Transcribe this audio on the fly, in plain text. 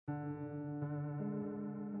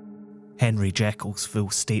Henry Jekyll's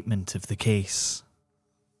full statement of the case.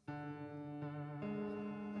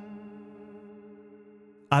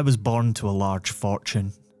 I was born to a large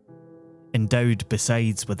fortune, endowed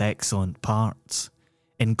besides with excellent parts,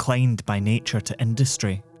 inclined by nature to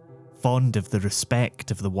industry, fond of the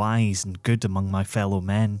respect of the wise and good among my fellow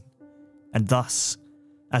men, and thus,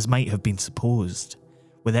 as might have been supposed,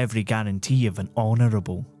 with every guarantee of an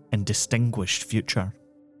honourable and distinguished future.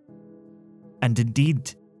 And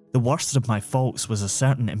indeed, the worst of my faults was a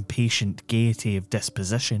certain impatient gaiety of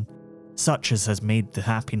disposition, such as has made the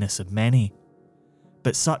happiness of many,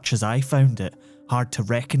 but such as I found it hard to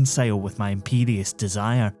reconcile with my imperious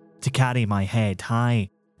desire to carry my head high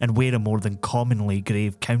and wear a more than commonly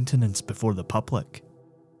grave countenance before the public.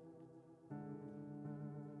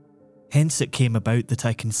 Hence it came about that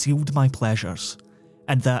I concealed my pleasures,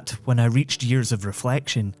 and that, when I reached years of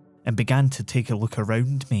reflection and began to take a look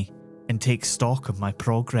around me and take stock of my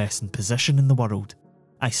progress and position in the world,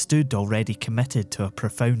 I stood already committed to a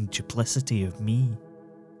profound duplicity of me.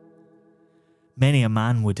 Many a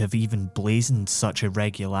man would have even blazoned such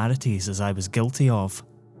irregularities as I was guilty of.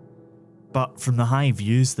 But from the high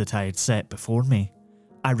views that I had set before me,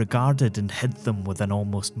 I regarded and hid them with an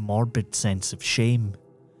almost morbid sense of shame.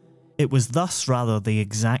 It was thus rather the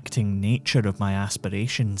exacting nature of my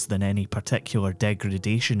aspirations than any particular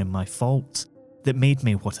degradation in my faults that made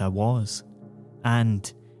me what I was,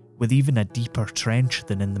 and, with even a deeper trench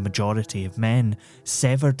than in the majority of men,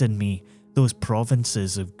 severed in me those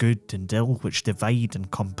provinces of good and ill which divide and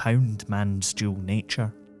compound man's dual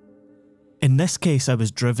nature. In this case I was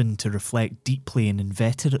driven to reflect deeply and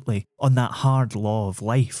inveterately on that hard law of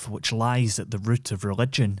life which lies at the root of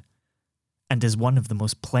religion, and is one of the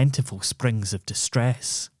most plentiful springs of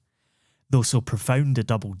distress. Though so profound a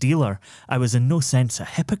double dealer, I was in no sense a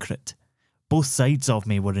hypocrite. Both sides of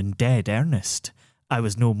me were in dead earnest. I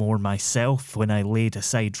was no more myself when I laid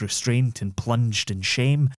aside restraint and plunged in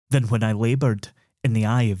shame than when I laboured, in the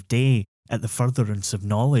eye of day, at the furtherance of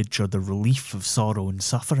knowledge or the relief of sorrow and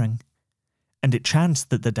suffering. And it chanced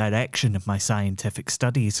that the direction of my scientific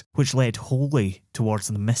studies, which led wholly towards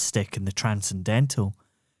the mystic and the transcendental,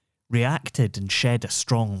 reacted and shed a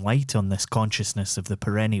strong light on this consciousness of the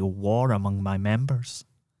perennial war among my members.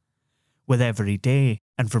 With every day,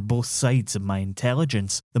 and for both sides of my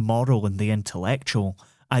intelligence, the moral and the intellectual,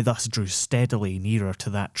 I thus drew steadily nearer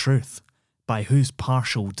to that truth, by whose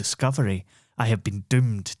partial discovery I have been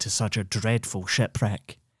doomed to such a dreadful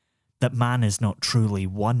shipwreck, that man is not truly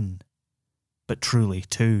one, but truly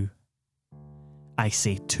two. I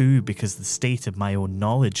say two because the state of my own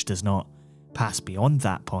knowledge does not pass beyond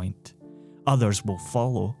that point. Others will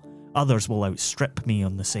follow, others will outstrip me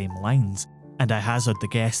on the same lines, and I hazard the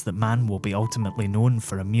guess that man will be ultimately known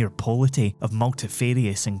for a mere polity of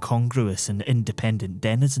multifarious, incongruous and independent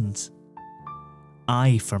denizens.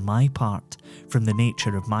 I, for my part, from the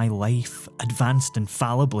nature of my life, advanced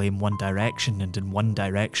infallibly in one direction and in one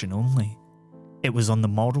direction only. It was on the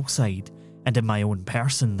moral side, and in my own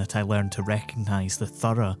person, that I learned to recognise the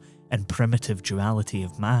thorough and primitive duality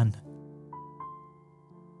of man.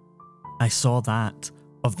 I saw that,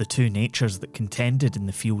 of the two natures that contended in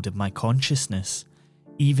the field of my consciousness,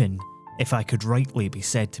 even if I could rightly be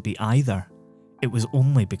said to be either, it was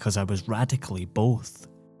only because I was radically both.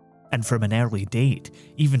 And from an early date,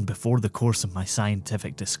 even before the course of my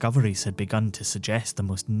scientific discoveries had begun to suggest the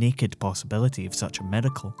most naked possibility of such a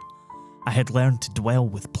miracle, I had learned to dwell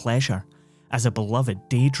with pleasure, as a beloved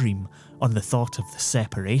daydream, on the thought of the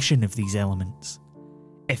separation of these elements.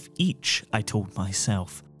 If each, I told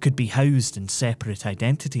myself, could be housed in separate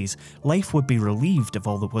identities, life would be relieved of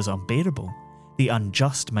all that was unbearable. The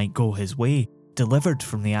unjust might go his way, delivered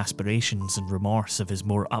from the aspirations and remorse of his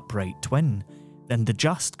more upright twin, then the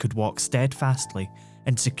just could walk steadfastly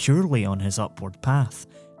and securely on his upward path,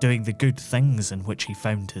 doing the good things in which he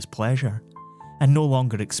found his pleasure, and no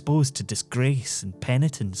longer exposed to disgrace and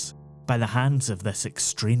penitence by the hands of this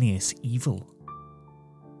extraneous evil.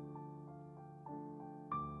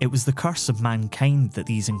 It was the curse of mankind that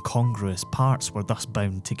these incongruous parts were thus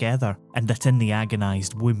bound together, and that in the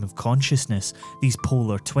agonised womb of consciousness these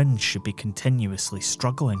polar twins should be continuously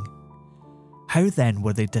struggling. How then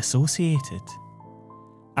were they dissociated?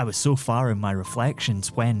 I was so far in my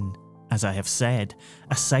reflections when, as I have said,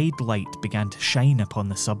 a side light began to shine upon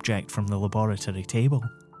the subject from the laboratory table.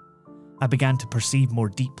 I began to perceive more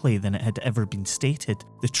deeply than it had ever been stated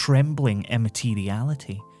the trembling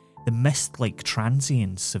immateriality, the mist-like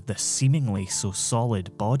transience of this seemingly so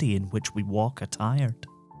solid body in which we walk attired.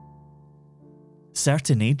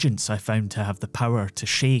 Certain agents I found to have the power to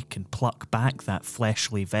shake and pluck back that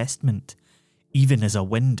fleshly vestment, even as a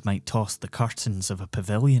wind might toss the curtains of a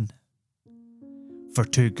pavilion. For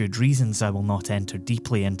two good reasons I will not enter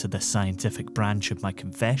deeply into this scientific branch of my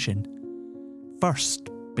confession. First,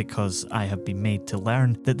 because I have been made to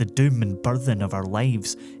learn that the doom and burthen of our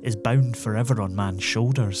lives is bound forever on man's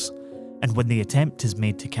shoulders, and when the attempt is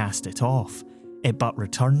made to cast it off, it but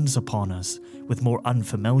returns upon us with more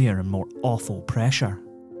unfamiliar and more awful pressure.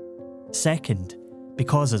 Second,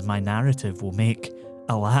 because as my narrative will make,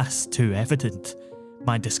 alas, too evident,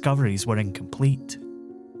 my discoveries were incomplete.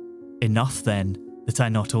 Enough then that I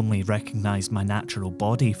not only recognised my natural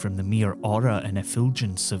body from the mere aura and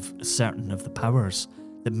effulgence of certain of the powers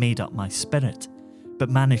that made up my spirit, but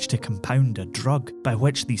managed to compound a drug by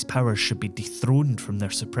which these powers should be dethroned from their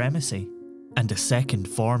supremacy, and a second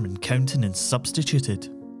form and countenance substituted,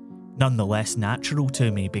 none the less natural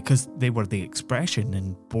to me because they were the expression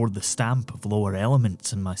and bore the stamp of lower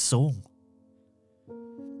elements in my soul.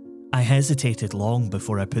 I hesitated long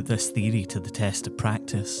before I put this theory to the test of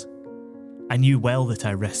practice. I knew well that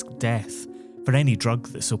I risked death, for any drug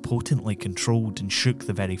that so potently controlled and shook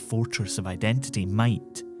the very fortress of identity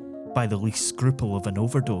might, by the least scruple of an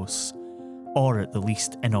overdose, or at the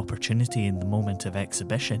least inopportunity in the moment of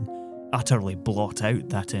exhibition, utterly blot out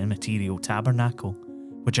that immaterial tabernacle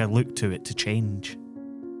which I looked to it to change.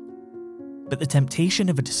 But the temptation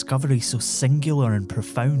of a discovery so singular and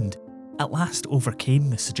profound at last overcame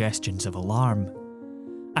the suggestions of alarm.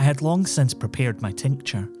 I had long since prepared my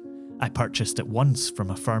tincture. I purchased at once from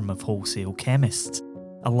a firm of wholesale chemists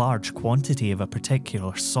a large quantity of a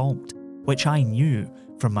particular salt, which I knew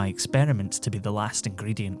from my experiments to be the last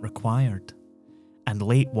ingredient required. And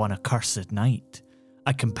late one accursed night,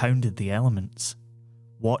 I compounded the elements,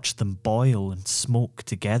 watched them boil and smoke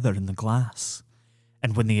together in the glass,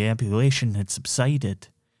 and when the ebullition had subsided,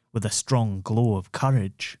 with a strong glow of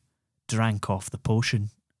courage, drank off the potion.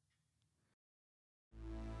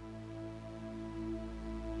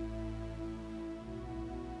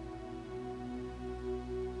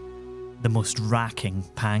 The most racking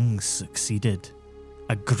pangs succeeded,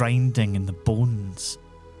 a grinding in the bones,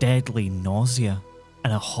 deadly nausea,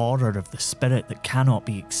 and a horror of the spirit that cannot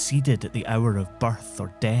be exceeded at the hour of birth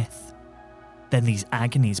or death. Then these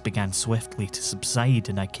agonies began swiftly to subside,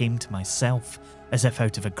 and I came to myself as if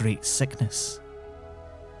out of a great sickness.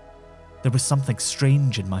 There was something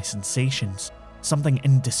strange in my sensations, something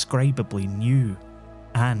indescribably new,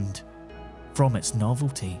 and, from its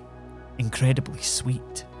novelty, incredibly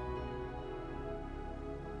sweet.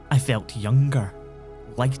 I felt younger,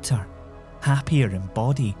 lighter, happier in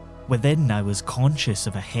body. Within I was conscious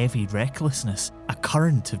of a heavy recklessness, a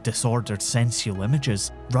current of disordered sensual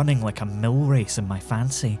images running like a mill race in my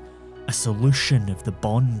fancy, a solution of the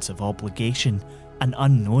bonds of obligation, an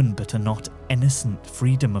unknown but a not innocent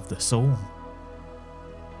freedom of the soul.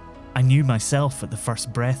 I knew myself at the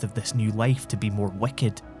first breath of this new life to be more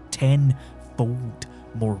wicked, tenfold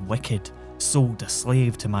more wicked, sold a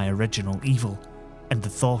slave to my original evil, and the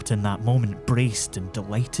thought in that moment braced and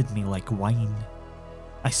delighted me like wine.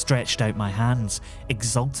 I stretched out my hands,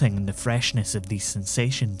 exulting in the freshness of these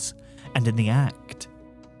sensations, and in the act,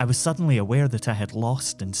 I was suddenly aware that I had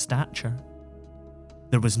lost in stature.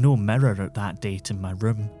 There was no mirror at that date in my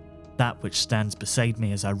room. That which stands beside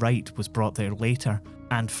me as I write was brought there later,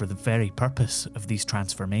 and for the very purpose of these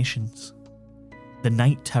transformations. The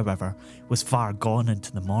night, however, was far gone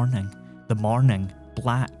into the morning. The morning,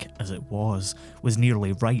 black as it was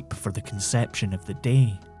nearly ripe for the conception of the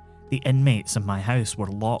day. The inmates in my house were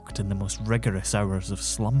locked in the most rigorous hours of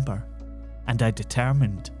slumber, and I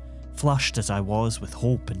determined, flushed as I was with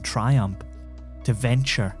hope and triumph, to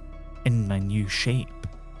venture, in my new shape,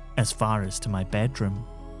 as far as to my bedroom.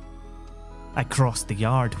 I crossed the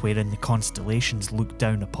yard wherein the constellations looked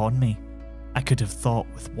down upon me. I could have thought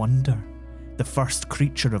with wonder, the first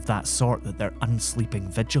creature of that sort that their unsleeping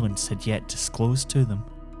vigilance had yet disclosed to them.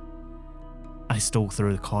 I stole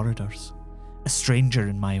through the corridors, a stranger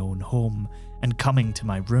in my own home, and coming to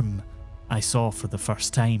my room, I saw for the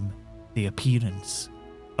first time the appearance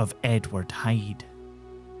of Edward Hyde.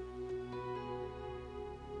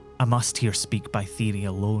 I must here speak by theory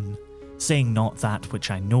alone, saying not that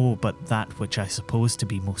which I know, but that which I suppose to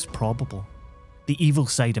be most probable. The evil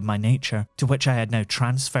side of my nature, to which I had now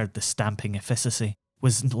transferred the stamping efficacy,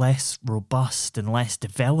 was less robust and less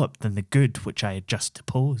developed than the good which I had just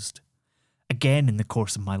deposed. Again, in the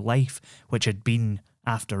course of my life, which had been,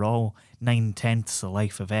 after all, 9/10 a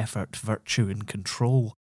life of effort, virtue, and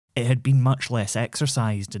control, it had been much less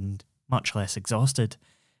exercised and much less exhausted,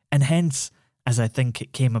 and hence, as I think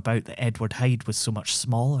it came about that Edward Hyde was so much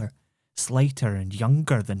smaller, slighter, and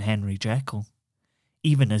younger than Henry Jekyll.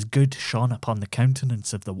 Even as good shone upon the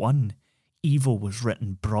countenance of the one, evil was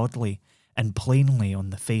written broadly and plainly on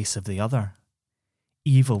the face of the other.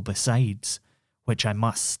 Evil besides, which I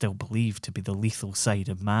must still believe to be the lethal side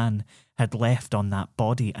of man, had left on that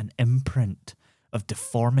body an imprint of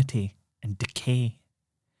deformity and decay.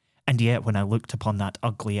 And yet when I looked upon that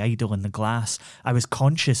ugly idol in the glass, I was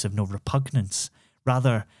conscious of no repugnance,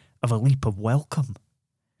 rather of a leap of welcome.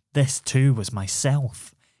 This too was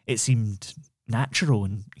myself. It seemed natural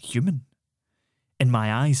and human. In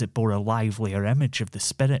my eyes it bore a livelier image of the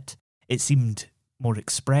spirit. It seemed more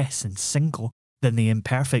express and single than the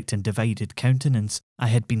imperfect and divided countenance I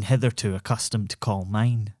had been hitherto accustomed to call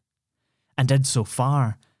mine. And in so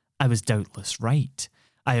far, I was doubtless right.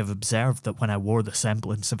 I have observed that when I wore the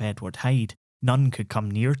semblance of Edward Hyde, none could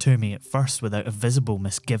come near to me at first without a visible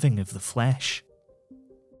misgiving of the flesh.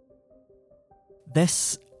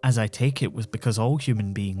 This, as I take it, was because all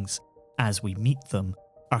human beings, as we meet them,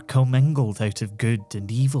 are commingled out of good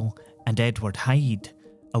and evil, and Edward Hyde,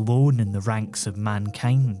 alone in the ranks of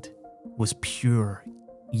mankind, was pure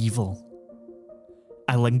evil.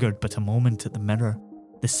 I lingered but a moment at the mirror.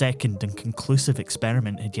 The second and conclusive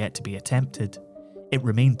experiment had yet to be attempted. It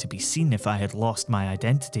remained to be seen if I had lost my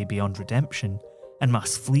identity beyond redemption, and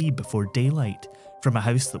must flee before daylight from a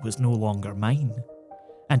house that was no longer mine.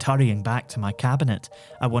 And hurrying back to my cabinet,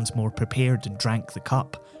 I once more prepared and drank the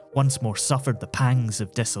cup, once more suffered the pangs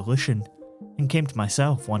of dissolution, and came to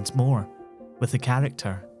myself once more, with the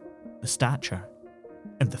character, the stature,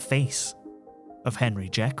 and the face of Henry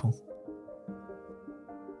Jekyll.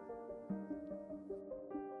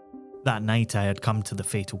 That night I had come to the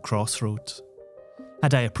fatal crossroads.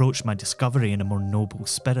 Had I approached my discovery in a more noble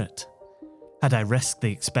spirit? Had I risked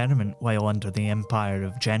the experiment while under the empire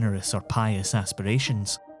of generous or pious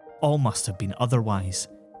aspirations? All must have been otherwise,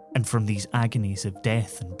 and from these agonies of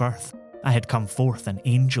death and birth, I had come forth an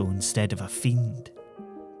angel instead of a fiend.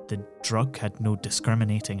 The drug had no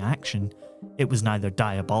discriminating action. It was neither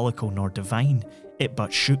diabolical nor divine. It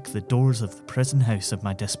but shook the doors of the prison house of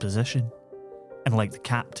my disposition. And like the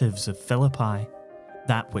captives of Philippi,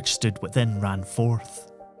 that which stood within ran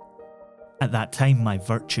forth. At that time my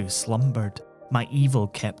virtue slumbered. My evil,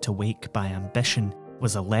 kept awake by ambition,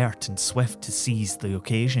 was alert and swift to seize the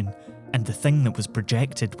occasion, and the thing that was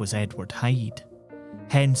projected was Edward Hyde.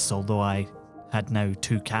 Hence, although I had now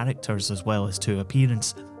two characters as well as two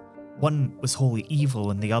appearances, one was wholly evil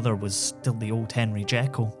and the other was still the old Henry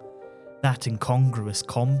Jekyll, that incongruous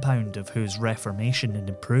compound of whose reformation and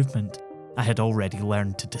improvement I had already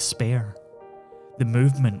learned to despair. The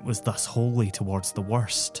movement was thus wholly towards the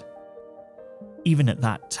worst. Even at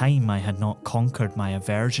that time I had not conquered my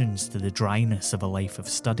aversions to the dryness of a life of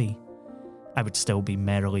study. I would still be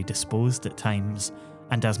merrily disposed at times,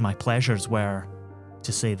 and as my pleasures were,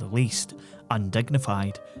 to say the least,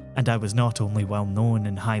 undignified, and I was not only well known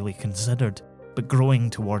and highly considered, but growing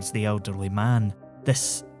towards the elderly man,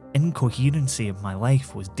 this incoherency of my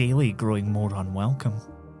life was daily growing more unwelcome.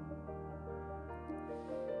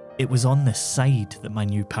 It was on this side that my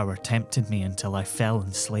new power tempted me until I fell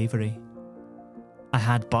in slavery. I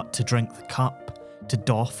had but to drink the cup, to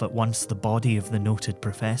doff at once the body of the noted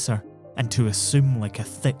professor, and to assume like a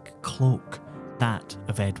thick cloak that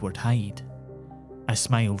of Edward Hyde. I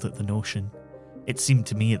smiled at the notion. It seemed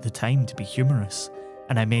to me at the time to be humorous,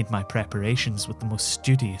 and I made my preparations with the most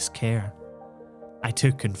studious care. I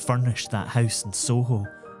took and furnished that house in Soho,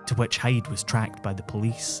 to which Hyde was tracked by the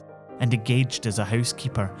police, and engaged as a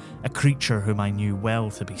housekeeper a creature whom I knew well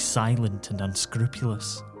to be silent and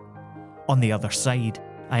unscrupulous. On the other side,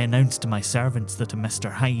 I announced to my servants that a Mr.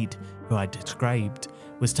 Hyde, who I described,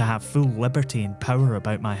 was to have full liberty and power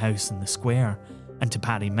about my house in the square, and to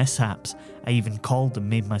parry mishaps, I even called and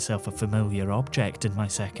made myself a familiar object in my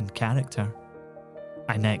second character.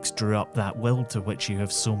 I next drew up that will to which you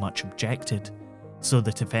have so much objected, so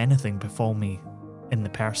that if anything befall me in the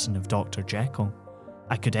person of Dr. Jekyll,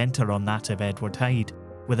 I could enter on that of Edward Hyde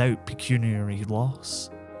without pecuniary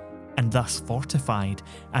loss. And thus fortified,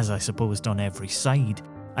 as I supposed on every side,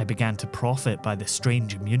 I began to profit by the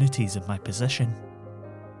strange immunities of my position.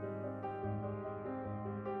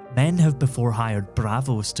 Men have before hired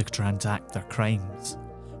bravos to transact their crimes,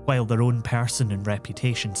 while their own person and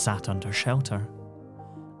reputation sat under shelter.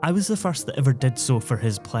 I was the first that ever did so for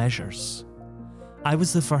his pleasures. I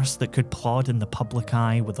was the first that could plod in the public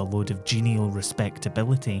eye with a load of genial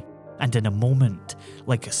respectability, and in a moment,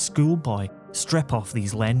 like a schoolboy, strip off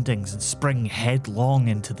these lendings and spring headlong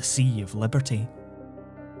into the sea of liberty.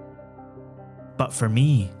 But for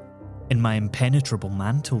me, in my impenetrable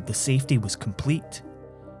mantle, the safety was complete.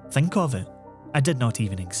 Think of it, I did not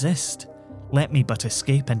even exist. Let me but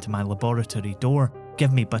escape into my laboratory door,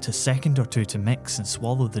 give me but a second or two to mix and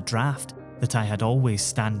swallow the draught that I had always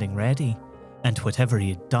standing ready, and whatever he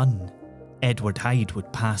had done, Edward Hyde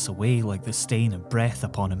would pass away like the stain of breath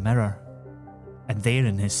upon a mirror, and there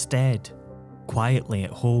in his stead, quietly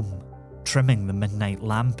at home, trimming the midnight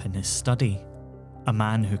lamp in his study, a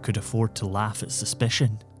man who could afford to laugh at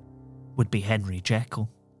suspicion, would be Henry Jekyll.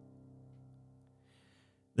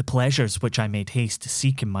 The pleasures which I made haste to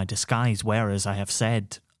seek in my disguise were, as I have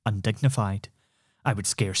said, undignified. I would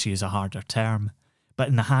scarce use a harder term, but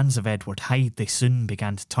in the hands of Edward Hyde they soon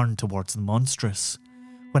began to turn towards the monstrous.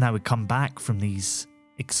 When I would come back from these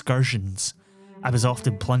excursions, I was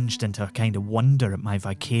often plunged into a kind of wonder at my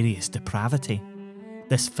vicarious depravity.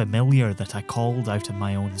 This familiar that I called out of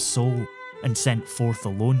my own soul and sent forth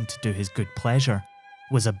alone to do his good pleasure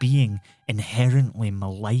was a being inherently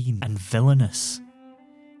malign and villainous.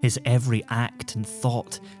 His every act and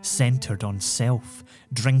thought centred on self,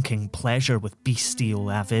 drinking pleasure with bestial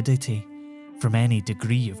avidity, from any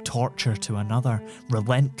degree of torture to another,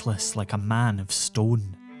 relentless like a man of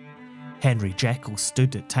stone. Henry Jekyll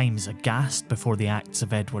stood at times aghast before the acts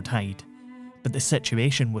of Edward Hyde, but the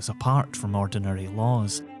situation was apart from ordinary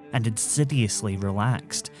laws and insidiously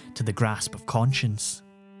relaxed to the grasp of conscience.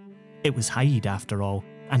 It was Hyde, after all,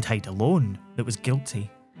 and Hyde alone, that was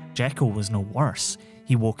guilty. Jekyll was no worse.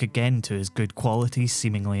 He woke again to his good qualities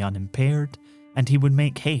seemingly unimpaired, and he would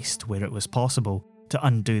make haste, where it was possible, to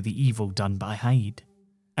undo the evil done by Hyde.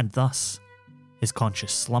 And thus, his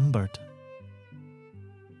conscience slumbered.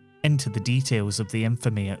 Into the details of the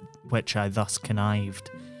infamy at which I thus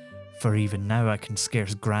connived, for even now I can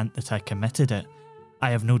scarce grant that I committed it,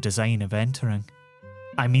 I have no design of entering.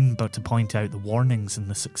 I mean but to point out the warnings and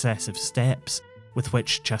the successive steps with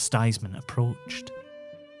which chastisement approached.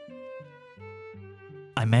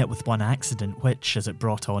 I met with one accident which, as it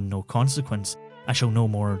brought on no consequence, I shall no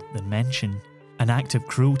more than mention. An act of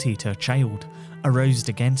cruelty to a child aroused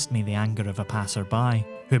against me the anger of a passer-by,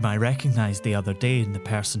 whom I recognised the other day in the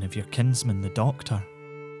person of your kinsman the doctor,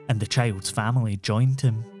 and the child's family joined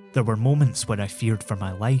him. There were moments where I feared for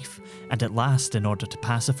my life, and at last, in order to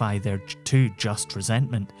pacify their too just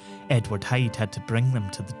resentment, Edward Hyde had to bring them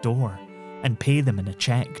to the door and pay them in a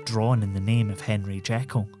cheque drawn in the name of Henry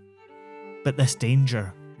Jekyll. But this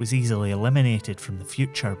danger was easily eliminated from the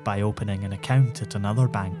future by opening an account at another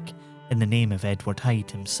bank in the name of Edward Hyde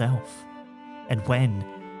himself. And when,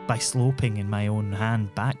 by sloping in my own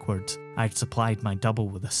hand backwards, I had supplied my double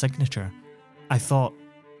with a signature, I thought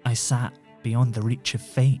I sat beyond the reach of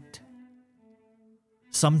fate.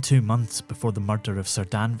 Some 2 months before the murder of Sir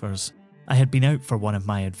Danvers, I had been out for one of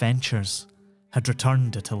my adventures, had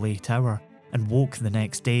returned at a late hour, and woke the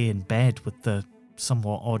next day in bed with the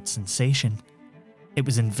somewhat odd sensation. It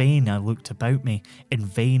was in vain I looked about me, in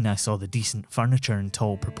vain I saw the decent furniture and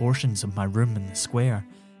tall proportions of my room in the square,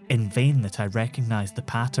 in vain that I recognised the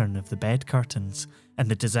pattern of the bed curtains and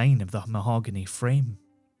the design of the mahogany frame.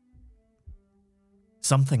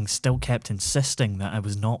 Something still kept insisting that I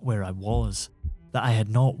was not where I was, that I had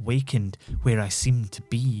not wakened where I seemed to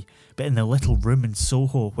be, but in the little room in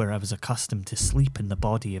Soho where I was accustomed to sleep in the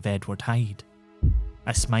body of Edward Hyde.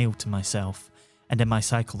 I smiled to myself, and in my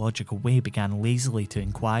psychological way began lazily to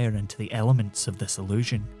inquire into the elements of this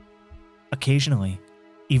illusion. Occasionally,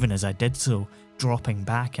 even as I did so, dropping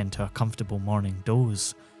back into a comfortable morning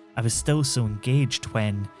doze, I was still so engaged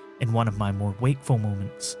when, in one of my more wakeful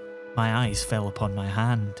moments, my eyes fell upon my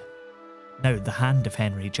hand. Now, the hand of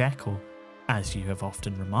Henry Jekyll, as you have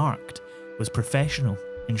often remarked, was professional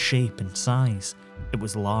in shape and size. It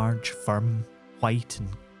was large, firm, white and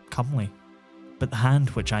comely. But the hand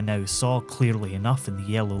which I now saw clearly enough in the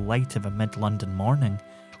yellow light of a mid-London morning,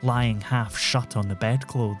 lying half shut on the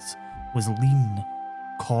bedclothes, was lean,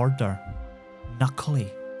 corder,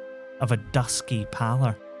 knuckly, of a dusky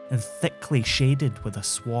pallor, and thickly shaded with a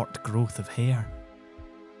swart growth of hair.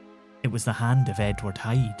 It was the hand of Edward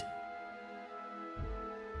Hyde.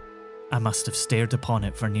 I must have stared upon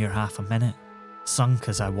it for near half a minute, sunk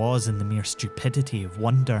as I was in the mere stupidity of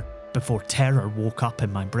wonder, before terror woke up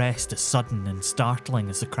in my breast as sudden and startling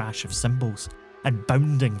as the crash of cymbals, and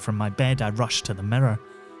bounding from my bed I rushed to the mirror.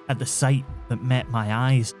 At the sight that met my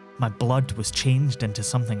eyes, my blood was changed into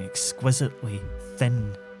something exquisitely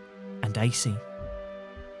thin and icy.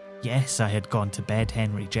 Yes, I had gone to bed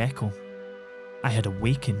Henry Jekyll. I had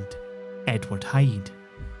awakened Edward Hyde.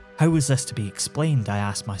 How was this to be explained, I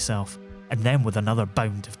asked myself, and then with another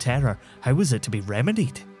bound of terror, how was it to be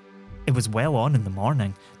remedied? It was well on in the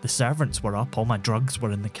morning, the servants were up, all my drugs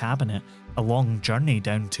were in the cabinet, a long journey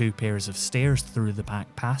down 2 pairs of stairs through the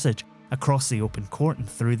back passage, across the open court and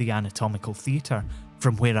through the anatomical theatre,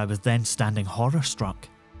 from where I was then standing horror-struck.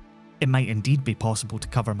 It might indeed be possible to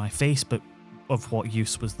cover my face, but of what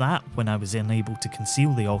use was that when I was unable to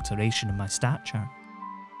conceal the alteration in my stature?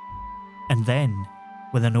 And then,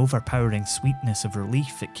 with an overpowering sweetness of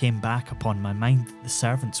relief, it came back upon my mind that the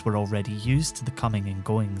servants were already used to the coming and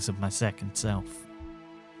goings of my second self.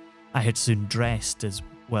 I had soon dressed as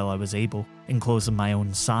well I was able, in clothes of my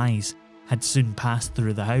own size, had soon passed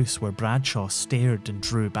through the house where Bradshaw stared and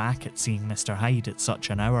drew back at seeing Mr. Hyde at such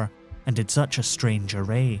an hour and in such a strange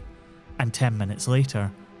array, and 10 minutes later,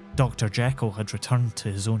 Dr. Jekyll had returned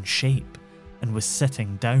to his own shape and was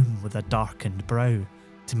sitting down with a darkened brow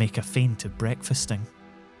to make a feint of breakfasting.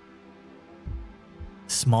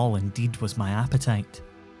 Small indeed was my appetite.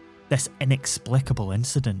 This inexplicable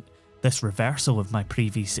incident, this reversal of my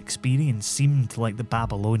previous experience, seemed like the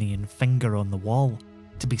Babylonian finger on the wall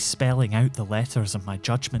to be spelling out the letters of my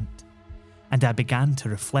judgment, and I began to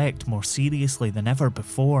reflect more seriously than ever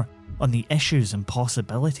before on the issues and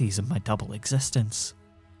possibilities of my double existence.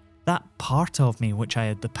 That part of me which I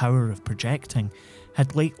had the power of projecting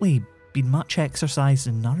had lately been much exercised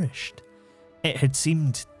and nourished. It had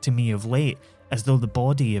seemed to me of late as though the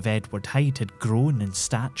body of Edward Hyde had grown in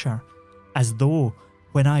stature, as though,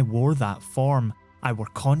 when I wore that form, I were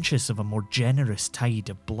conscious of a more generous tide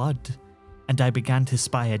of blood, and I began to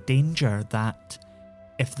spy a danger that,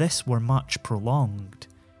 if this were much prolonged,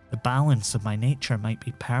 the balance of my nature might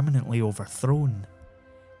be permanently overthrown,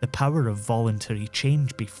 the power of voluntary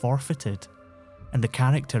change be forfeited, and the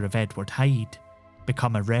character of Edward Hyde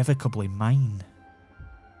become irrevocably mine.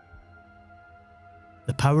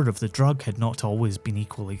 The power of the drug had not always been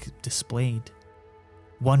equally displayed.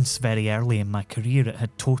 Once, very early in my career, it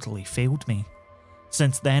had totally failed me.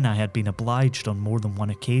 Since then I had been obliged on more than one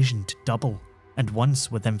occasion to double, and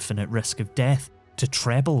once, with infinite risk of death, to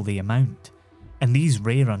treble the amount, and these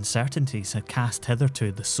rare uncertainties had cast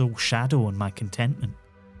hitherto the sole shadow on my contentment.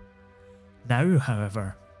 Now,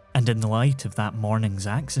 however, and in the light of that morning's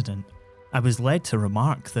accident, I was led to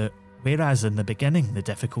remark that, whereas in the beginning the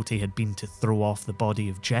difficulty had been to throw off the body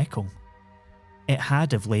of Jekyll, it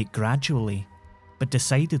had of late gradually, but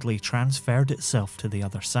decidedly transferred itself to the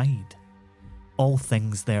other side. All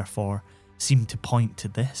things, therefore, seemed to point to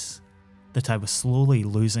this, that I was slowly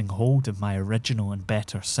losing hold of my original and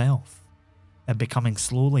better self, and becoming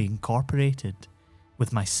slowly incorporated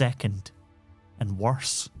with my second and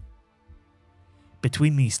worse.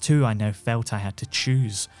 Between these two I now felt I had to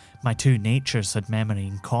choose. My two natures had memory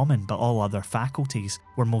in common, but all other faculties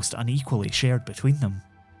were most unequally shared between them.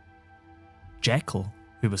 Jekyll,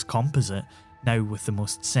 who was composite, now with the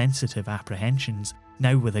most sensitive apprehensions,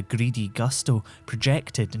 now with a greedy gusto,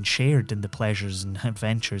 projected and shared in the pleasures and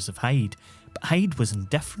adventures of Hyde, but Hyde was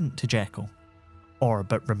indifferent to Jekyll, or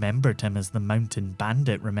but remembered him as the mountain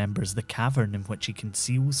bandit remembers the cavern in which he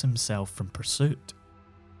conceals himself from pursuit.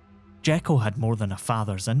 Jekyll had more than a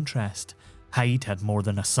father's interest, Hyde had more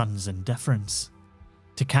than a son's indifference.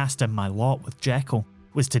 To cast in my lot with Jekyll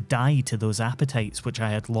was to die to those appetites which I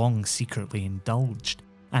had long secretly indulged,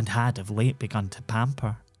 and had of late begun to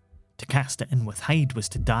pamper. To cast it in with Hyde was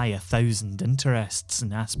to die 1,000 interests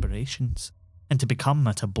and aspirations, and to become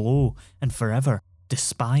at a blow and forever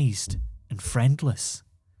despised and friendless.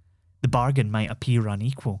 The bargain might appear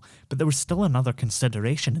unequal, but there was still another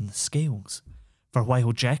consideration in the scales, for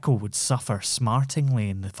while Jekyll would suffer smartingly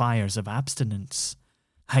in the fires of abstinence,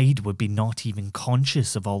 Hyde would be not even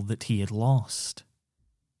conscious of all that he had lost.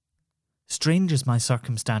 Strange as my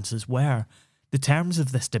circumstances were, the terms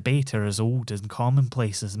of this debate are as old and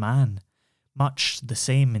commonplace as man. Much the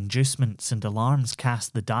same inducements and alarms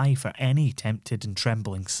cast the die for any tempted and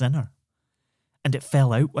trembling sinner. And it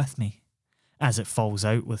fell out with me, as it falls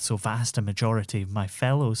out with so vast a majority of my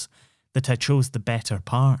fellows, that I chose the better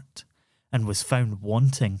part, and was found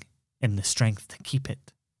wanting in the strength to keep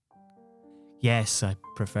it. Yes, I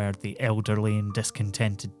preferred the elderly and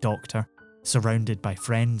discontented doctor, surrounded by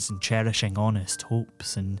friends and cherishing honest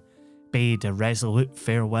hopes, and bade a resolute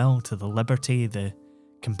farewell to the liberty, the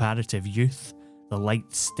comparative youth, the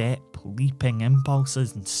light step, leaping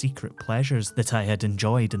impulses and secret pleasures that I had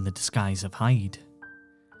enjoyed in the disguise of Hyde.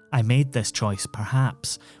 I made this choice,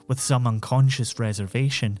 perhaps, with some unconscious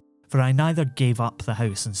reservation, for I neither gave up the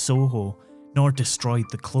house in Soho, nor destroyed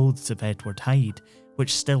the clothes of Edward Hyde,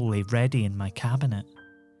 which still lay ready in my cabinet.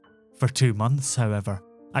 For 2 months, however,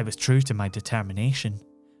 I was true to my determination.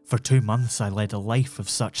 For 2 months I led a life of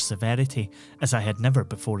such severity as I had never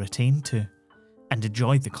before attained to, and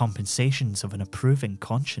enjoyed the compensations of an approving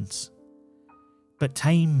conscience. But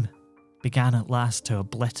time began at last to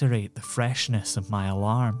obliterate the freshness of my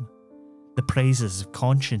alarm. The praises of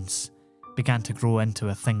conscience began to grow into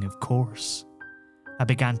a thing of course. I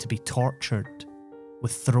began to be tortured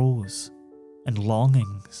with throes and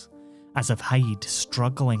longings, as of Hyde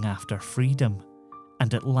struggling after freedom,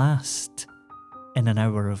 and at last in an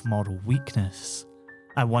hour of moral weakness,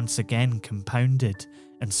 I once again compounded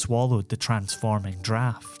and swallowed the transforming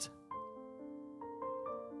draught.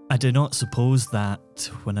 I do not suppose that,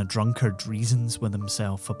 when a drunkard reasons with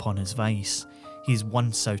himself upon his vice, he is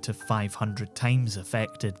once out of 500 times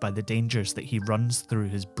affected by the dangers that he runs through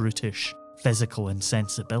his brutish, physical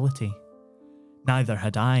insensibility. Neither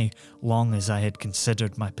had I, long as I had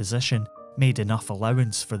considered my position, made enough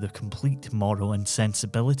allowance for the complete moral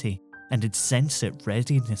insensibility and insensate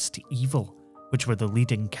readiness to evil, which were the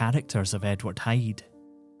leading characters of Edward Hyde.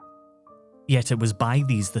 Yet it was by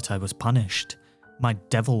these that I was punished. My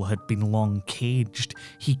devil had been long caged.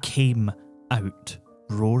 He came out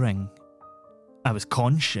roaring. I was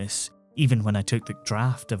conscious, even when I took the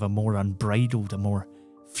draught, of a more unbridled, a more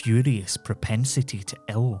furious propensity to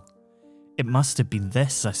ill. It must have been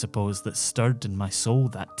this, I suppose, that stirred in my soul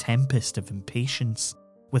that tempest of impatience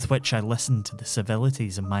with which I listened to the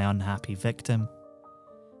civilities of my unhappy victim.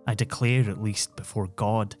 I declare, at least before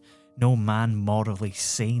God, no man morally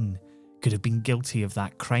sane could have been guilty of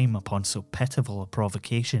that crime upon so pitiful a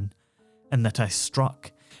provocation, and that I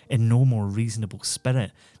struck in no more reasonable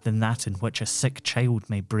spirit than that in which a sick child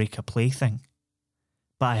may break a plaything.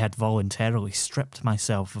 But I had voluntarily stripped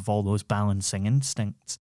myself of all those balancing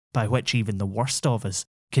instincts, by which even the worst of us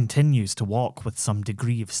continues to walk with some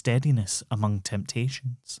degree of steadiness among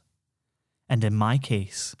temptations. And in my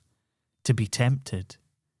case, to be tempted,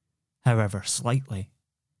 however slightly,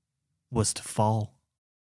 was to fall.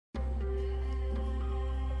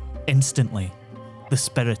 Instantly, the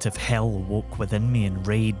spirit of hell woke within me and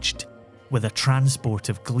raged. With a transport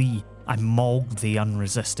of glee, I mauled the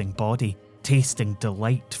unresisting body, tasting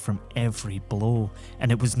delight from every blow,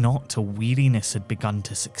 and it was not till weariness had begun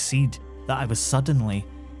to succeed that I was suddenly,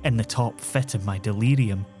 in the top fit of my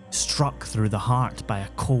delirium, struck through the heart by a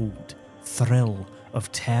cold thrill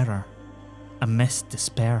of terror. A mist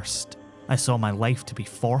dispersed. I saw my life to be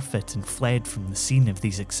forfeit and fled from the scene of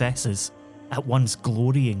these excesses, at once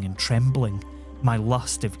glorying and trembling, my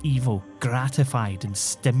lust of evil gratified and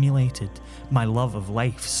stimulated, my love of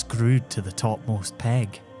life screwed to the topmost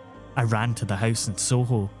peg. I ran to the house in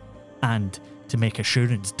Soho and, to make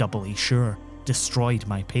assurance doubly sure, destroyed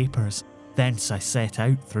my papers. Thence I set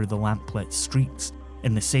out through the lamplit streets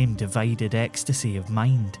in the same divided ecstasy of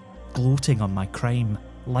mind, gloating on my crime,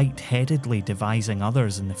 light-headedly devising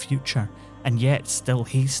others in the future, and yet still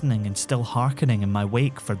hastening and still hearkening in my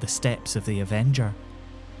wake for the steps of the avenger.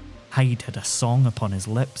 Hyde had a song upon his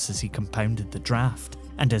lips as he compounded the draught,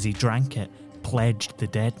 and as he drank it, pledged the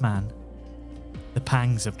dead man. The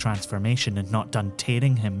pangs of transformation had not done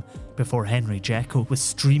tearing him before Henry Jekyll, with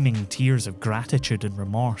streaming tears of gratitude and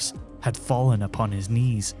remorse, had fallen upon his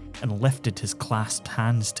knees and lifted his clasped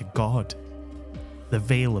hands to God. The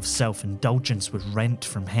veil of self-indulgence was rent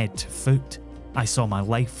from head to foot. I saw my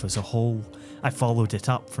life as a whole. I followed it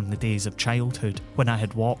up from the days of childhood, when I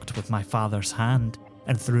had walked with my father's hand,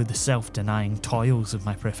 and through the self-denying toils of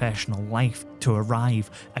my professional life, to arrive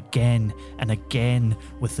again and again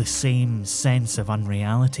with the same sense of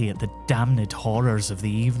unreality at the damned horrors of the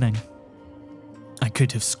evening. I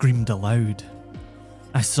could have screamed aloud.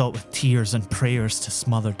 I sought with tears and prayers to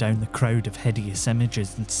smother down the crowd of hideous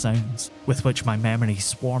images and sounds with which my memory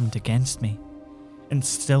swarmed against me. And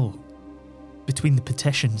still, between the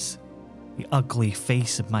petitions, the ugly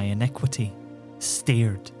face of my iniquity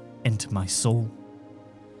stared into my soul.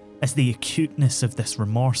 As the acuteness of this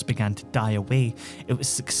remorse began to die away, it was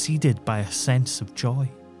succeeded by a sense of joy.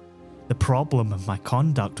 The problem of my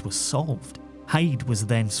conduct was solved. Hyde was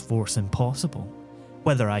thenceforth impossible.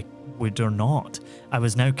 Whether I would or not, I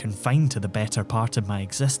was now confined to the better part of my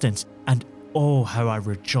existence, and oh, how I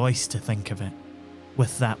rejoiced to think of it.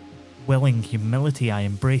 With that willing humility I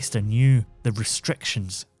embraced anew the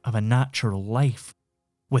restrictions of a natural life.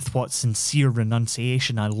 With what sincere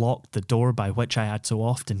renunciation I locked the door by which I had so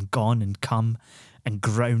often gone and come, and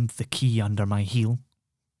ground the key under my heel.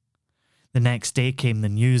 The next day came the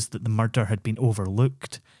news that the murder had been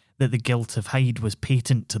overlooked, that the guilt of Hyde was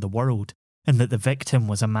patent to the world, and that the victim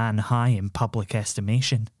was a man high in public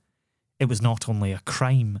estimation. It was not only a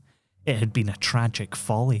crime, it had been a tragic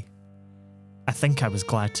folly. I think I was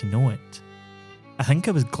glad to know it. I think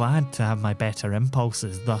I was glad to have my better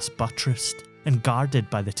impulses thus buttressed and guarded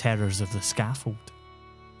by the terrors of the scaffold.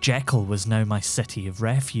 Jekyll was now my city of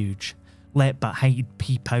refuge. Let but Hyde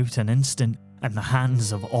peep out an instant, and the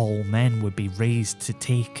hands of all men would be raised to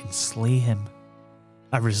take and slay him.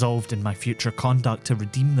 I resolved in my future conduct to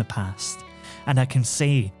redeem the past, and I can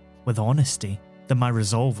say, with honesty, that my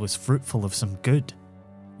resolve was fruitful of some good.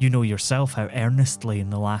 You know yourself how earnestly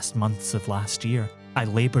in the last months of last year I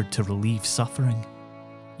laboured to relieve suffering.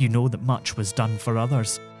 You know that much was done for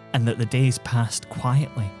others, and that the days passed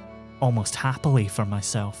quietly, almost happily for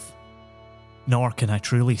myself. Nor can I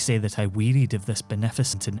truly say that I wearied of this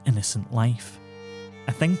beneficent and innocent life.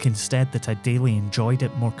 I think instead that I daily enjoyed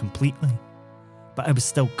it more completely, but I was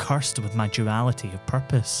still cursed with my duality of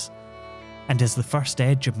purpose. And as the first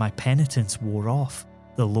edge of my penitence wore off,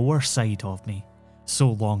 the lower side of me,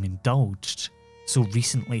 so long indulged, so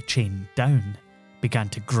recently chained down, began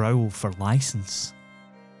to growl for license.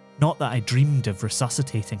 Not that I dreamed of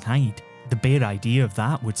resuscitating Hyde, the bare idea of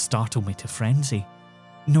that would startle me to frenzy.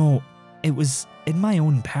 No, it was in my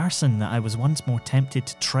own person that I was once more tempted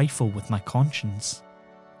to trifle with my conscience.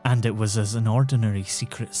 And it was as an ordinary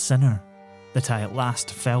secret sinner that I at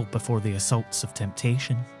last fell before the assaults of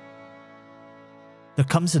temptation. There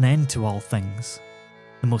comes an end to all things.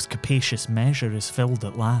 The most capacious measure is filled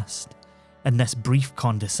at last, and this brief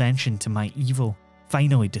condescension to my evil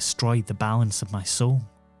finally destroyed the balance of my soul.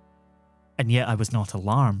 And yet I was not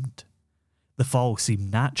alarmed. The fall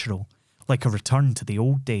seemed natural, like a return to the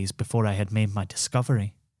old days before I had made my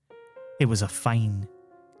discovery. It was a fine,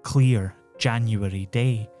 clear January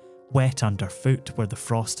day, wet underfoot where the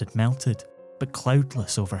frost had melted, but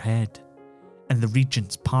cloudless overhead, and the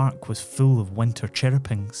Regent's Park was full of winter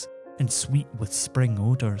chirrupings and sweet with spring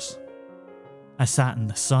odours. I sat in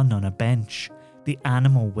the sun on a bench, the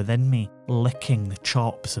animal within me licking the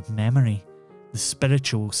chops of memory, the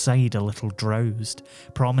spiritual side a little drowsed,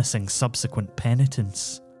 promising subsequent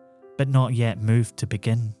penitence, but not yet moved to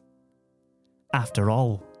begin. After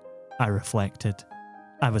all, I reflected,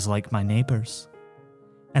 I was like my neighbours.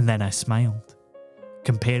 And then I smiled,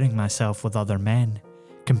 comparing myself with other men,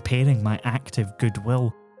 comparing my active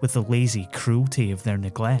goodwill with the lazy cruelty of their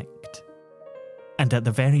neglect. And at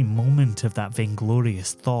the very moment of that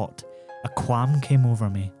vainglorious thought, a qualm came over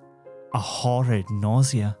me, a horrid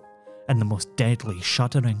nausea, and the most deadly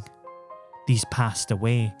shuddering. These passed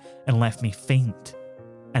away and left me faint,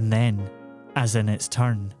 and then, as in its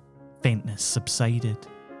turn, faintness subsided.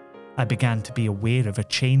 I began to be aware of a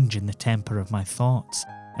change in the temper of my thoughts,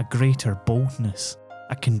 a greater boldness,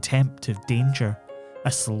 a contempt of danger,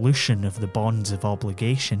 a solution of the bonds of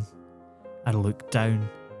obligation. I looked down.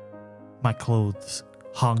 My clothes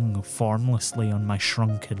hung formlessly on my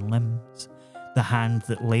shrunken limbs. The hand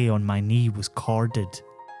that lay on my knee was corded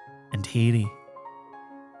and hairy.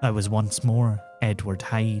 I was once more Edward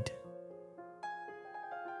Hyde.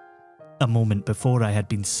 A moment before I had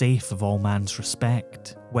been safe of all man's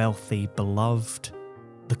respect, wealthy, beloved,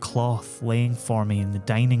 the cloth laying for me in the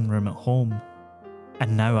dining room at home,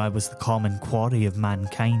 and now I was the common quarry of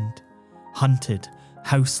mankind, hunted,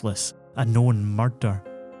 houseless, a known murder,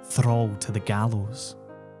 thrall to the gallows.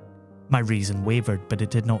 My reason wavered, but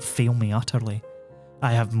it did not fail me utterly.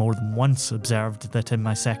 I have more than once observed that in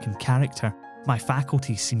my second character, my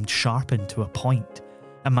faculties seemed sharpened to a point,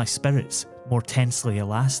 and my spirits more tensely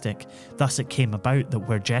elastic. Thus it came about that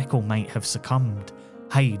where Jekyll might have succumbed,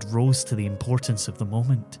 Hyde rose to the importance of the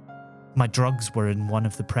moment. My drugs were in one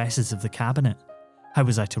of the presses of the cabinet. How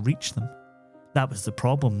was I to reach them? That was the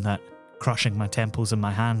problem that, crushing my temples in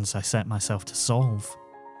my hands, I set myself to solve.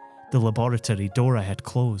 The laboratory door I had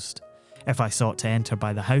closed. If I sought to enter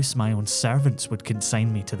by the house, my own servants would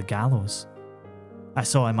consign me to the gallows. I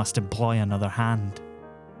saw I must employ another hand,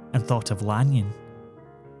 and thought of Lanyon.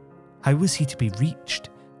 How was he to be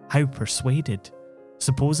reached? How persuaded?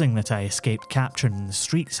 Supposing that I escaped capture in the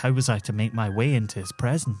streets, how was I to make my way into his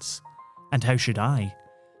presence? And how should I,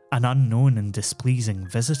 an unknown and displeasing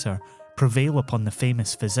visitor, prevail upon the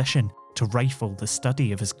famous physician to rifle the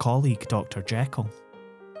study of his colleague Dr. Jekyll?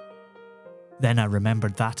 Then I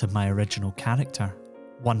remembered that of my original character.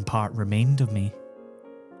 One part remained of me.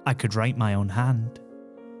 I could write my own hand.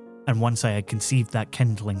 And once I had conceived that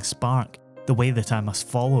kindling spark, the way that I must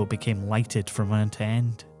follow became lighted from end to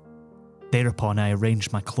end. Thereupon I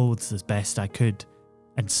arranged my clothes as best I could,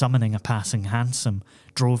 and summoning a passing hansom,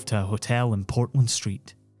 drove to a hotel in Portland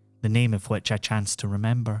Street, the name of which I chanced to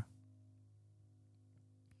remember.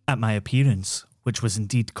 At my appearance, which was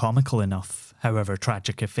indeed comical enough, however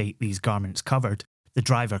tragic a fate these garments covered, the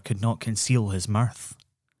driver could not conceal his mirth.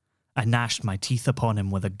 I gnashed my teeth upon him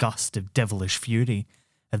with a gust of devilish fury,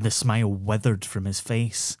 and the smile withered from his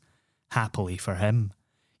face. Happily for him,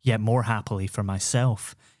 yet more happily for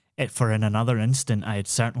myself, for in another instant I had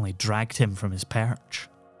certainly dragged him from his perch.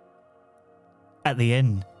 At the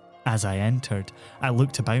inn, as I entered, I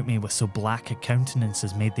looked about me with so black a countenance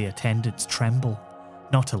as made the attendants tremble.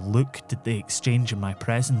 Not a look did they exchange in my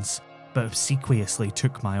presence, but obsequiously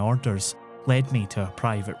took my orders, led me to a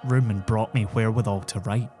private room and brought me wherewithal to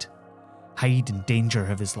write. Hyde in danger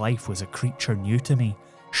of his life was a creature new to me,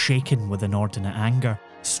 shaken with inordinate anger,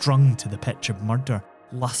 strung to the pitch of murder,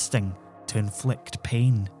 lusting to inflict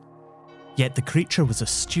pain. Yet the creature was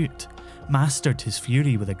astute, mastered his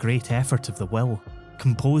fury with a great effort of the will,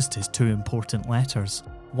 composed his 2 important letters,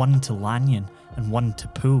 one to Lanyon and one to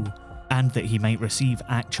Poole, and that he might receive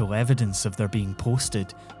actual evidence of their being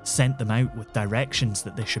posted, sent them out with directions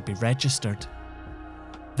that they should be registered.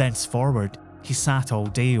 Thenceforward, he sat all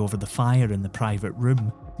day over the fire in the private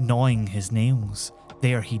room, gnawing his nails.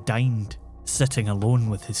 There he dined, sitting alone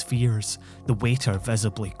with his fears, the waiter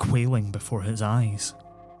visibly quailing before his eyes.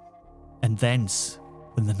 And thence,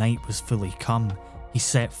 when the night was fully come, he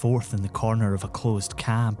set forth in the corner of a closed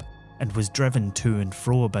cab, and was driven to and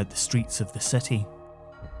fro about the streets of the city.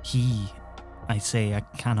 He, I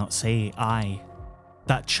cannot say I.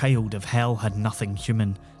 That child of hell had nothing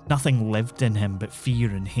human, nothing lived in him but fear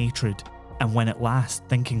and hatred, and when at last,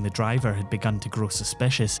 thinking the driver had begun to grow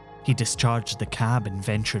suspicious, he discharged the cab and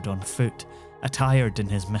ventured on foot, attired in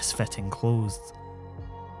his misfitting clothes.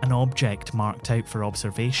 An object marked out for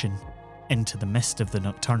observation, into the midst of the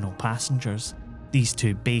nocturnal passengers, these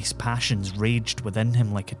 2 base passions raged within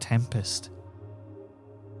him like a tempest.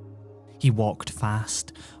 He walked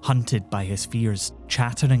fast, hunted by his fears,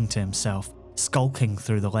 chattering to himself, skulking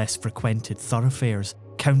through the less frequented thoroughfares,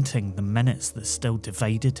 counting the minutes that still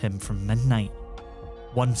divided him from midnight.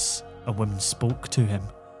 Once a woman spoke to him,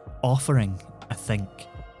 offering, I think,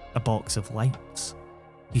 a box of lights.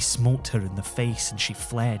 He smote her in the face and she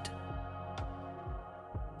fled.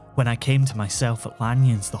 When I came to myself at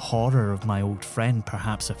Lanyon's, the horror of my old friend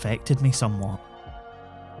perhaps affected me somewhat.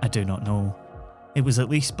 I do not know. It was at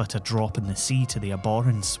least but a drop in the sea to the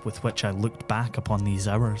abhorrence with which I looked back upon these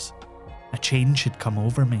hours. A change had come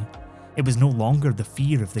over me. It was no longer the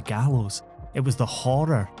fear of the gallows, it was the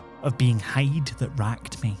horror of being Hyde that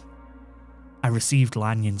racked me. I received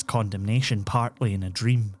Lanyon's condemnation partly in a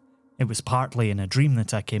dream. It was partly in a dream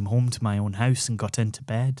that I came home to my own house and got into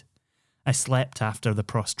bed. I slept after the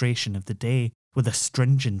prostration of the day with a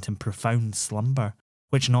stringent and profound slumber,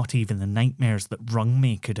 which not even the nightmares that wrung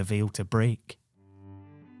me could avail to break.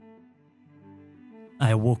 I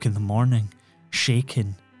awoke in the morning,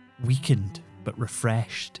 shaken, weakened, but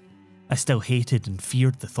refreshed. I still hated and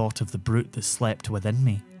feared the thought of the brute that slept within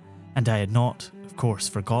me, and I had not, of course,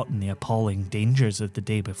 forgotten the appalling dangers of the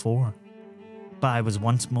day before. But I was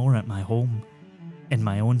once more at my home, in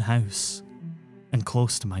my own house, and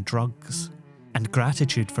close to my drugs, and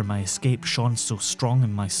gratitude for my escape shone so strong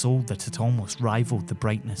in my soul that it almost rivaled the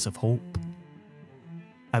brightness of hope.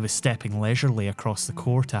 I was stepping leisurely across the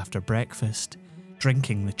court after breakfast,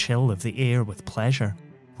 drinking the chill of the air with pleasure,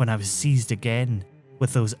 when I was seized again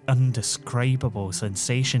with those undescribable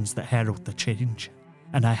sensations that herald the change,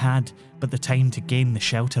 and I had but the time to gain the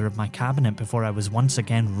shelter of my cabinet before I was once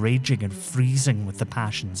again raging and freezing with the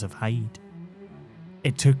passions of Hyde.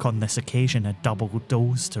 It took on this occasion a double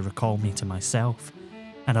dose to recall me to myself,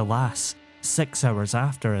 and alas, 6 hours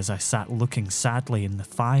after, as I sat looking sadly in the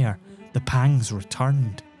fire, the pangs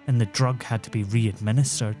returned and the drug had to be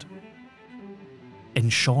re-administered. In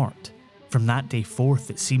short, from that day forth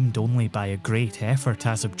it seemed only by a great effort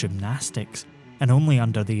as of gymnastics, and only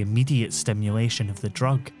under the immediate stimulation of the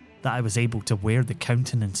drug, that I was able to wear the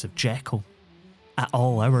countenance of Jekyll. At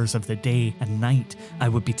all hours of the day and night I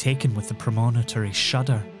would be taken with the premonitory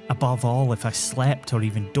shudder. Above all, if I slept or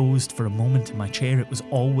even dozed for a moment in my chair, it was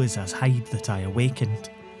always as Hyde that I awakened,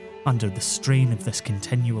 under the strain of this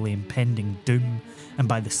continually impending doom, and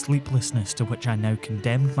by the sleeplessness to which I now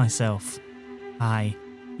condemned myself. Aye,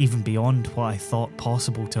 even beyond what I thought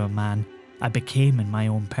possible to a man, I became in my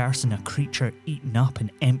own person a creature eaten up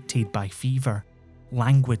and emptied by fever,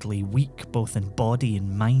 languidly weak both in body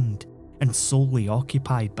and mind, and solely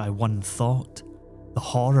occupied by one thought, the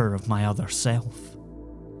horror of my other self.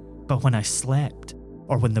 But when I slept,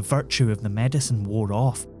 or when the virtue of the medicine wore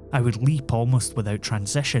off, I would leap almost without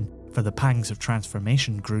transition, for the pangs of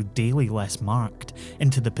transformation grew daily less marked,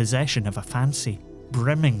 into the possession of a fancy,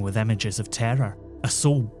 brimming with images of terror, a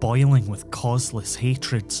soul boiling with causeless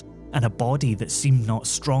hatreds, and a body that seemed not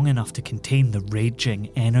strong enough to contain the raging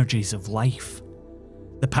energies of life.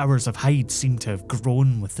 The powers of Hyde seemed to have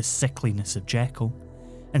grown with the sickliness of Jekyll,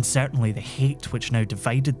 and certainly the hate which now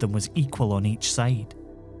divided them was equal on each side.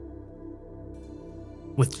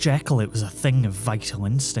 With Jekyll it was a thing of vital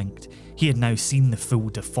instinct. He had now seen the full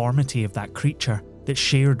deformity of that creature that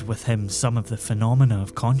shared with him some of the phenomena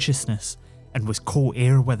of consciousness, and was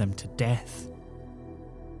co-heir with him to death.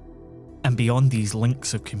 And beyond these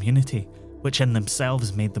links of community, which in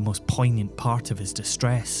themselves made the most poignant part of his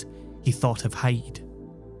distress, he thought of Hyde,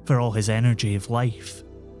 for all his energy of life,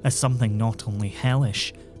 as something not only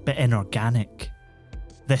hellish, but inorganic.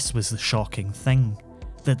 This was the shocking thing,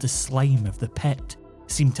 that the slime of the pit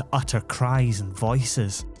seemed to utter cries and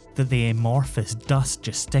voices, that the amorphous dust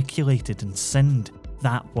gesticulated and sinned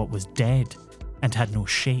that what was dead and had no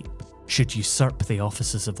shape should usurp the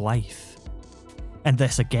offices of life. And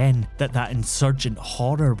this again, that insurgent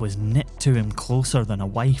horror was knit to him closer than a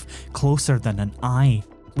wife, closer than an eye,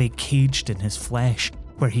 lay caged in his flesh,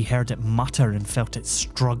 where he heard it mutter and felt it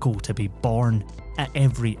struggle to be born at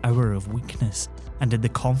every hour of weakness, and in the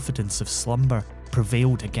confidence of slumber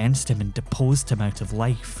prevailed against him and deposed him out of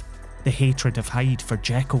life. The hatred of Hyde for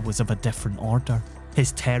Jekyll was of a different order.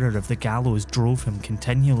 His terror of the gallows drove him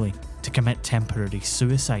continually to commit temporary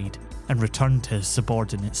suicide and return to his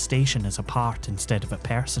subordinate station as a part instead of a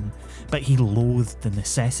person, but he loathed the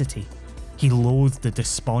necessity. He loathed the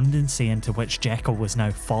despondency into which Jekyll was now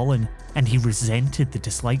fallen, and he resented the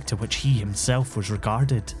dislike to which he himself was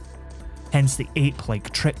regarded. Hence the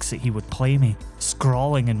ape-like tricks that he would play me,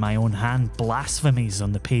 scrawling in my own hand blasphemies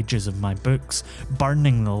on the pages of my books,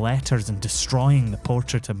 burning the letters and destroying the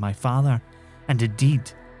portrait of my father. And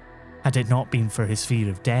indeed, had it not been for his fear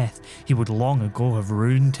of death, he would long ago have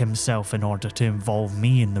ruined himself in order to involve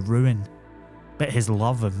me in the ruin. But his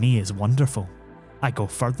love of me is wonderful. I go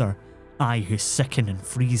further, I who sicken and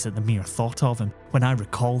freeze at the mere thought of him, when I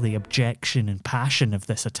recall the abjection and passion of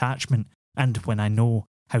this attachment, and when I know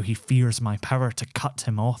how he fears my power to cut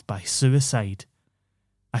him off by suicide,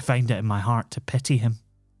 I find it in my heart to pity him.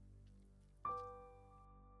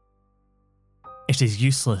 It is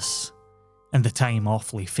useless, and the time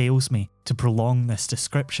awfully fails me, to prolong this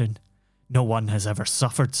description. No one has ever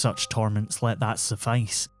suffered such torments, let that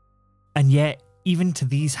suffice. And yet, even to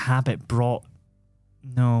these habit brought,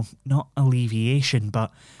 no, not alleviation,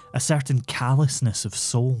 but a certain callousness of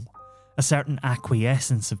soul, a certain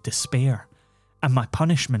acquiescence of despair, and my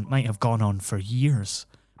punishment might have gone on for years,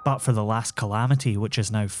 but for the last calamity which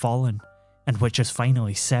has now fallen, and which has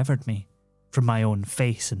finally severed me from my own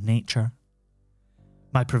face and nature.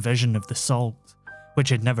 My provision of the salt, which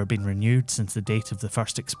had never been renewed since the date of the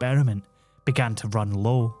first experiment, began to run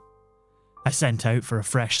low. I sent out for a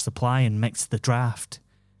fresh supply and mixed the draught.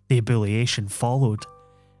 The ebullition followed,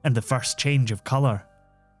 and the first change of colour,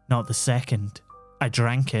 not the second. I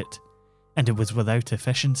drank it, and it was without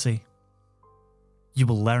efficiency. You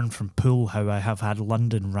will learn from Poole how I have had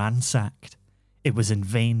London ransacked. It was in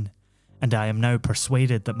vain, and I am now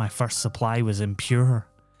persuaded that my first supply was impure,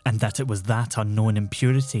 and that it was that unknown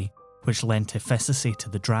impurity which lent efficacy to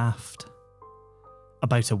the draught.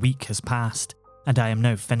 About a week has passed, and I am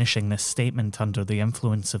now finishing this statement under the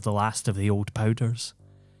influence of the last of the old powders.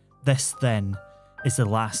 This, then, is the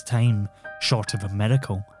last time, short of a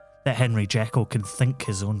miracle, that Henry Jekyll can think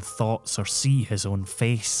his own thoughts or see his own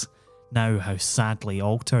face, now how sadly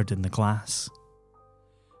altered in the glass.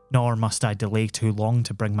 Nor must I delay too long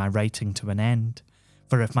to bring my writing to an end,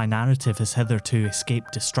 for if my narrative has hitherto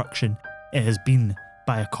escaped destruction, it has been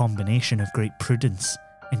by a combination of great prudence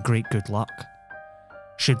and great good luck.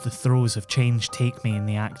 Should the throes of change take me in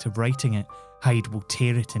the act of writing it, Hyde will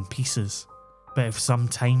tear it in pieces, but if some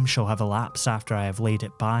time shall have elapsed after I have laid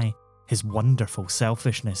it by, his wonderful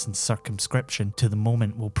selfishness and circumscription to the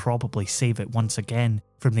moment will probably save it once again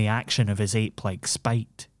from the action of his ape-like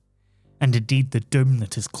spite. And indeed the doom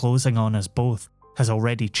that is closing on us both has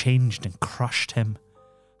already changed and crushed him.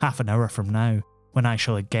 Half an hour from now, when I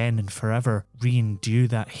shall again and forever re-endue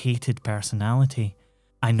that hated personality,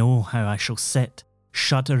 I know how I shall sit,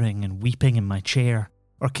 shuddering and weeping in my chair,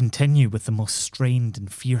 or continue with the most strained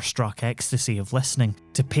and fear-struck ecstasy of listening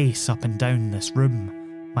to pace up and down this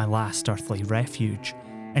room, my last earthly refuge,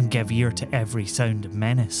 and give ear to every sound of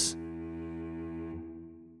menace.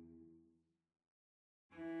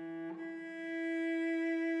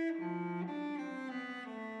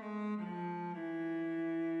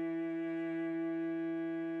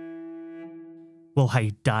 Will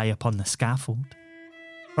Hyde die upon the scaffold?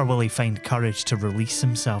 Or will he find courage to release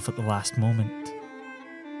himself at the last moment?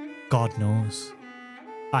 God knows.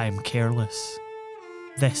 I am careless.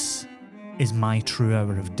 This is my true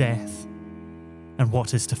hour of death, and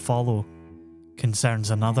what is to follow concerns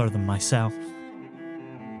another than myself.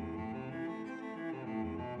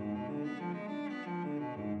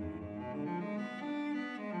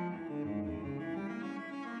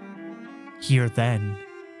 Here then,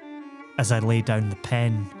 as I lay down the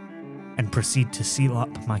pen and proceed to seal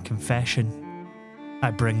up my confession,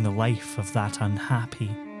 I bring the life of that unhappy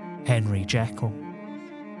Henry Jekyll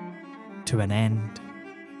to an end.